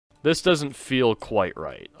This doesn't feel quite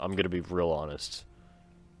right. I'm gonna be real honest.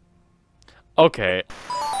 Okay.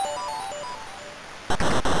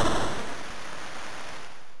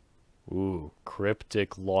 Ooh,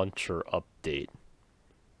 cryptic launcher update.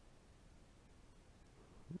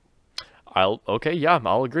 Okay, yeah,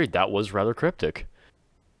 I'll agree. That was rather cryptic.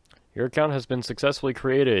 Your account has been successfully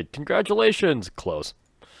created. Congratulations! Close.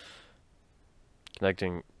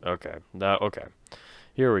 Connecting. Okay. Okay.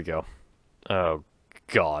 Here we go. Oh,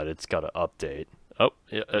 God, it's gotta update. Oh,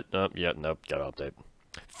 yeah, yeah, nope, gotta update.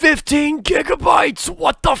 15 gigabytes!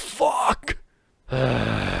 What the fuck?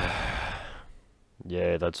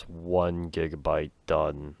 Yay, that's 1 gigabyte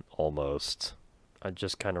done, almost. I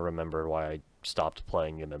just kind of remembered why I stopped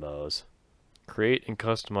playing MMOs. Create and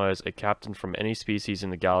customize a captain from any species in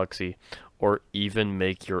the galaxy, or even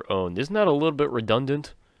make your own. Isn't that a little bit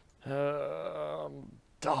redundant? I'm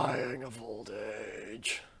dying of old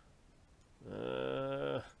age.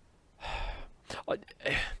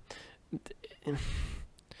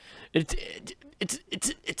 It's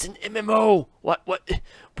an MMO. What?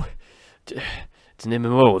 It's an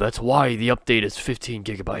MMO. That's why the update is 15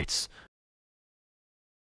 gigabytes.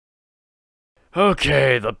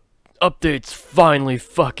 Okay, the update's finally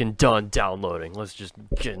fucking done downloading. Let's just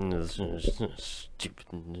get into this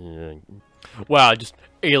stupid. Wow, just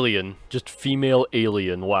alien. Just female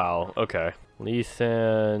alien. Wow, okay.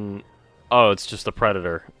 Lethan. Oh, it's just the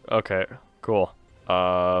Predator. Okay, cool.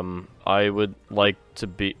 I would like to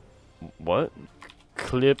be. What?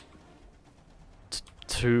 Klipttuhn.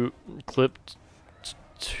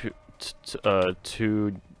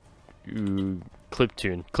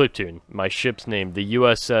 Klipttuhn. My ship's name, the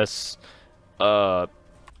USS, Tomvalujan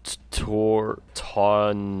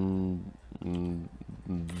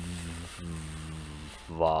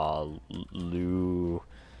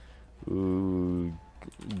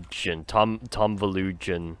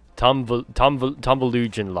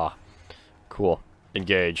La. Cool.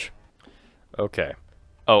 Engage. Okay.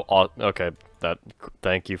 Oh, okay.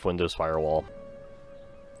 Thank you, Windows Firewall.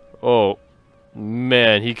 Oh,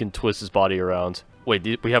 man, he can twist his body around.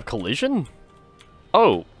 Wait, we have collision?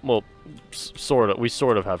 Oh, well, sort of. We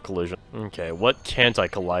sort of have collision. Okay, what can't I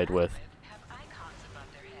collide with?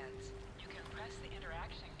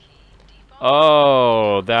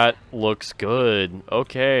 Oh, that looks good.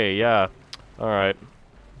 Okay, yeah. Alright.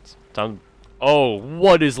 Time. Oh,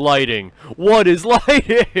 what is lighting? What is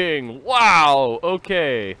lighting? Wow,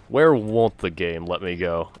 okay. Where won't the game let me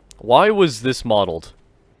go? Why was this modeled?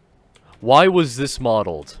 Why was this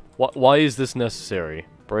modeled? Why is this necessary?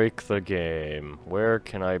 Break the game. Where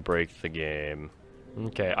can I break the game?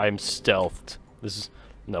 Okay, I'm stealthed. This is...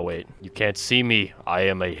 No, wait. You can't see me. I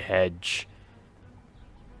am a hedge.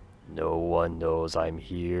 No one knows I'm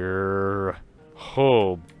here.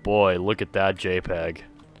 Oh, boy. Look at that JPEG.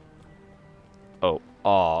 Oh.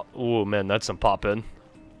 Aw. Ooh, man, that's some poppin'.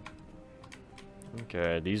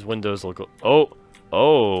 Okay, these windows look... Oh!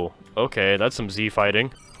 Oh! Okay, that's some Z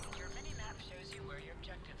fighting.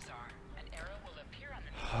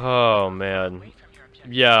 Oh, man.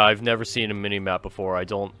 Yeah, I've never seen a mini-map before. I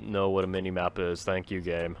don't know what a mini-map is. Thank you,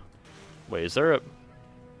 game. Wait, is there a...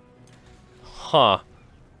 Huh.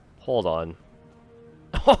 Hold on.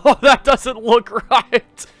 Oh, that doesn't look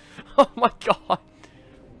right! Oh my god.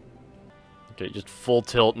 Okay, just full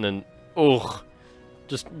tilt and then... Ugh.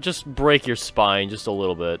 Just break your spine just a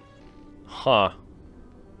little bit. Huh.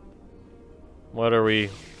 What are we...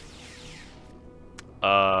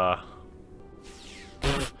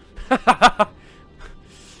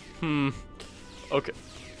 Okay.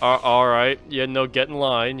 Alright. Yeah, no, get in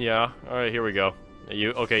line. Yeah. Alright, here we go.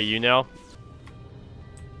 Okay, you now?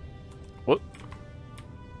 What?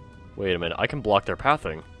 Wait a minute. I can block their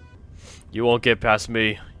pathing. You won't get past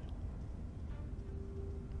me.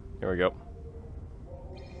 Here we go.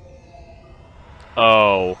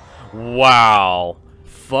 Oh. Wow.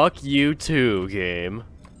 Fuck you too, game.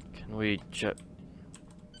 Can we just...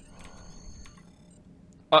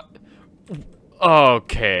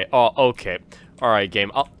 Okay. Oh, okay. Alright,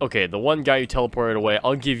 game. Okay, the one guy you teleported away,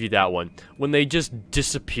 I'll give you that one. When they just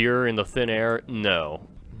disappear in the thin air, no.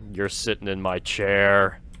 You're sitting in my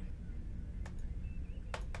chair.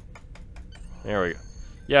 There we go.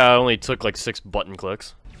 Yeah, it only took like 6 button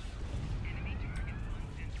clicks.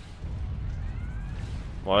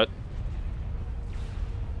 What?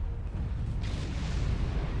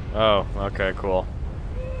 Oh, okay, cool.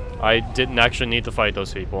 I didn't actually need to fight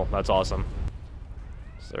those people. That's awesome.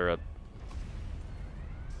 Is there a...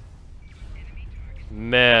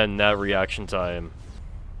 Man, that reaction time.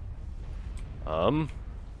 Number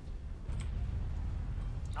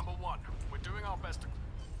 1, we're doing our best to...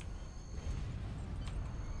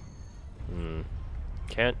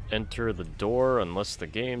 Can't enter the door unless the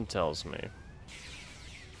game tells me.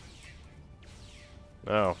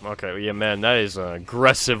 Oh, okay. Yeah, man, that is an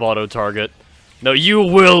aggressive auto-target. No, you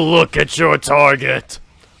will look at your target!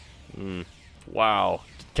 Wow.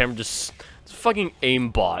 The camera just... It's a fucking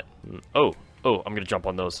aimbot. Oh, I'm gonna jump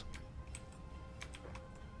on those.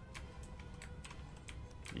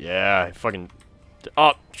 Yeah, fucking...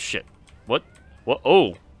 Oh, shit. What? What?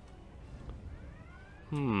 Oh!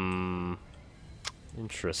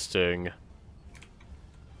 Interesting.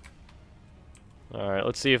 Alright,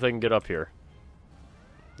 let's see if they can get up here.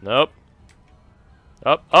 Nope.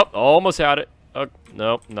 Up. Almost had it.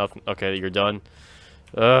 Nope, nothing. Okay, you're done.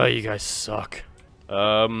 You guys suck.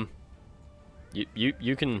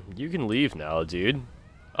 You can leave now, dude.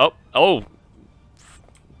 Oh.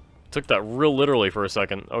 Took that real literally for a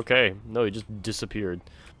second. Okay. No, he just disappeared.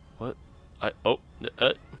 What?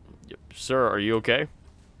 Sir, are you okay?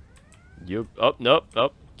 Nope.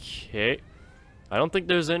 Okay. I don't think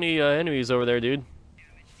there's any enemies over there, dude.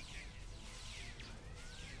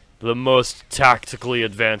 The most tactically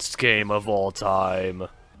advanced game of all time.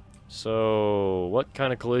 So, what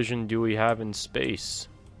kind of collision do we have in space?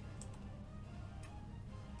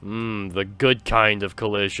 The good kind of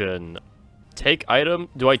collision. Take item?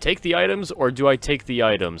 Do I take the items, or do I take the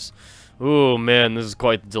items? Ooh, man, this is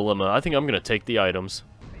quite the dilemma. I think I'm gonna take the items.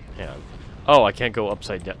 Hang on. Oh, I can't go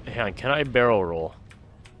upside down. Hang on, can I barrel roll?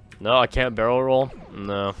 No, I can't barrel roll?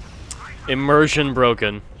 No. Immersion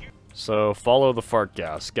broken. So, follow the fart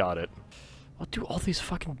gas. Got it. What do all these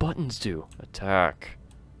fucking buttons do? Attack.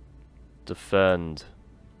 Defend.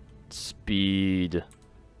 Speed.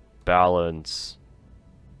 Balance.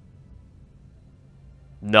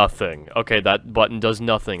 Nothing. Okay, that button does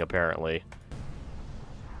nothing, apparently.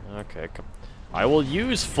 Okay, come. I will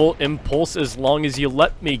use full impulse as long as you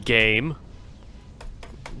let me, game.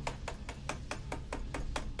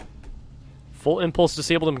 Full impulse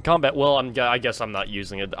disabled in combat. Well, I guess I'm not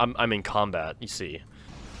using it. I'm in combat, you see.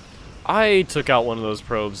 I took out one of those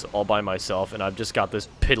probes all by myself, and I've just got this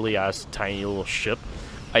piddly-ass tiny little ship.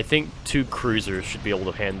 I think 2 cruisers should be able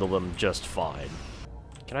to handle them just fine.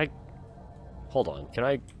 Can I... Hold on. Can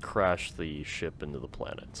I crash the ship into the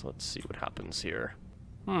planet? So let's see what happens here.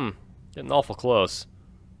 Getting awful close.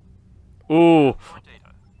 Ooh!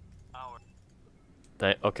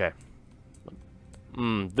 Okay.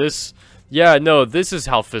 This... Yeah, no, this is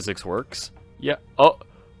how physics works. Yeah,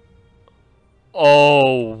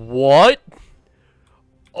 Oh, what?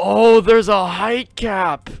 Oh, there's a height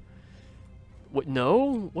cap! What,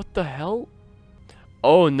 no? What the hell?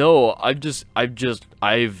 Oh, no, I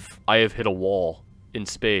have hit a wall in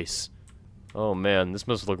space. Oh, man, this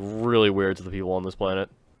must look really weird to the people on this planet.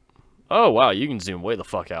 Oh, wow, you can zoom way the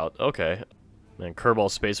fuck out. Okay. Man, Kerbal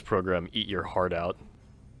Space Program, eat your heart out.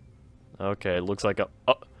 Okay, looks like a...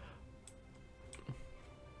 Oh.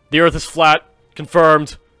 The Earth is flat.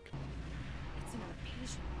 Confirmed.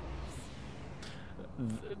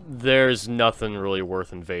 There's nothing really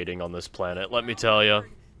worth invading on this planet, let me tell you.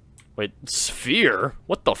 Wait, sphere?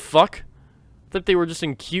 What the fuck? I thought they were just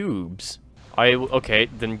in cubes. Okay,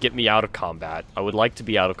 then get me out of combat. I would like to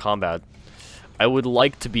be out of combat. I would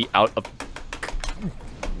like to be out of...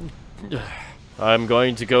 I'm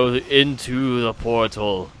going to go into the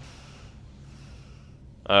portal.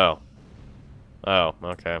 Oh. Oh,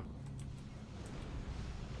 okay.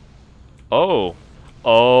 Oh.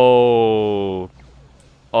 Oh.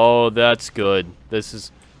 Oh, that's good. This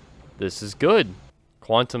is good.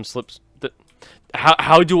 Quantum slips.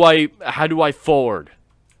 How do I forward?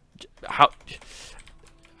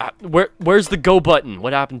 Where's the go button?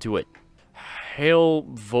 What happened to it? Hail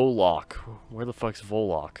Volok. Where the fuck's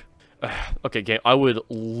Volok? Okay, game. I would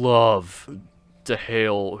love to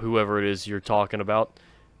hail whoever it is you're talking about.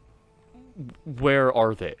 Where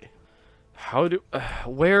are they?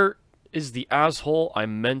 Where is the asshole I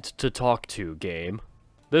meant to talk to, game?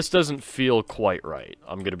 This doesn't feel quite right.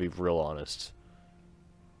 I'm gonna be real honest.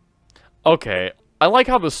 Okay, I like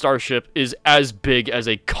how the starship is as big as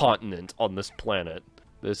a continent on this planet.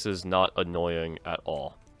 This is not annoying at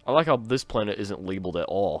all. I like how this planet isn't labeled at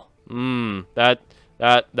all. Yeah,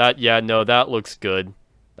 no, that looks good.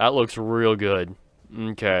 That looks real good.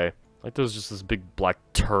 Okay. Like there's just this big black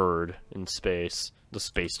turd in space. The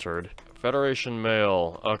space turd. Federation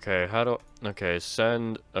mail. Okay, okay,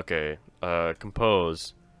 send, okay,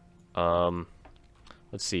 compose.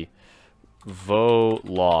 Let's see.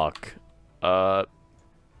 Volok.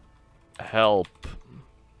 Help.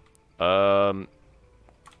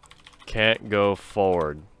 Can't go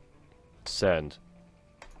forward. Send.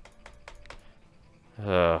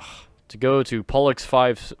 To go to Pollux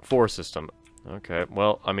 5-4 system. Okay,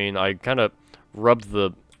 well, I mean, I kind of rubbed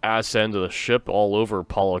the ass end of the ship all over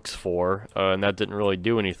Pollux 4, and that didn't really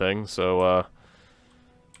do anything, so,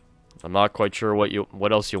 I'm not quite sure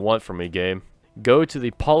what else you want from me, game. Go to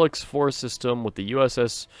the Pollux 4 system with the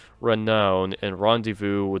USS Renown and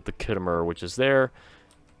rendezvous with the Kittimer, which is there.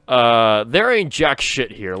 There ain't jack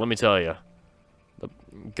shit here, let me tell you.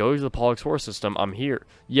 Go to the Pollux 4 system, I'm here.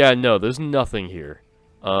 Yeah, no, there's nothing here.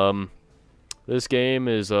 This game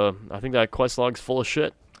is, I think that quest log's full of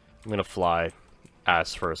shit. I'm gonna fly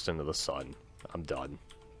ass first into the sun. I'm done.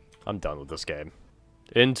 I'm done with this game.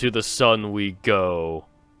 Into the sun we go.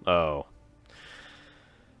 Oh.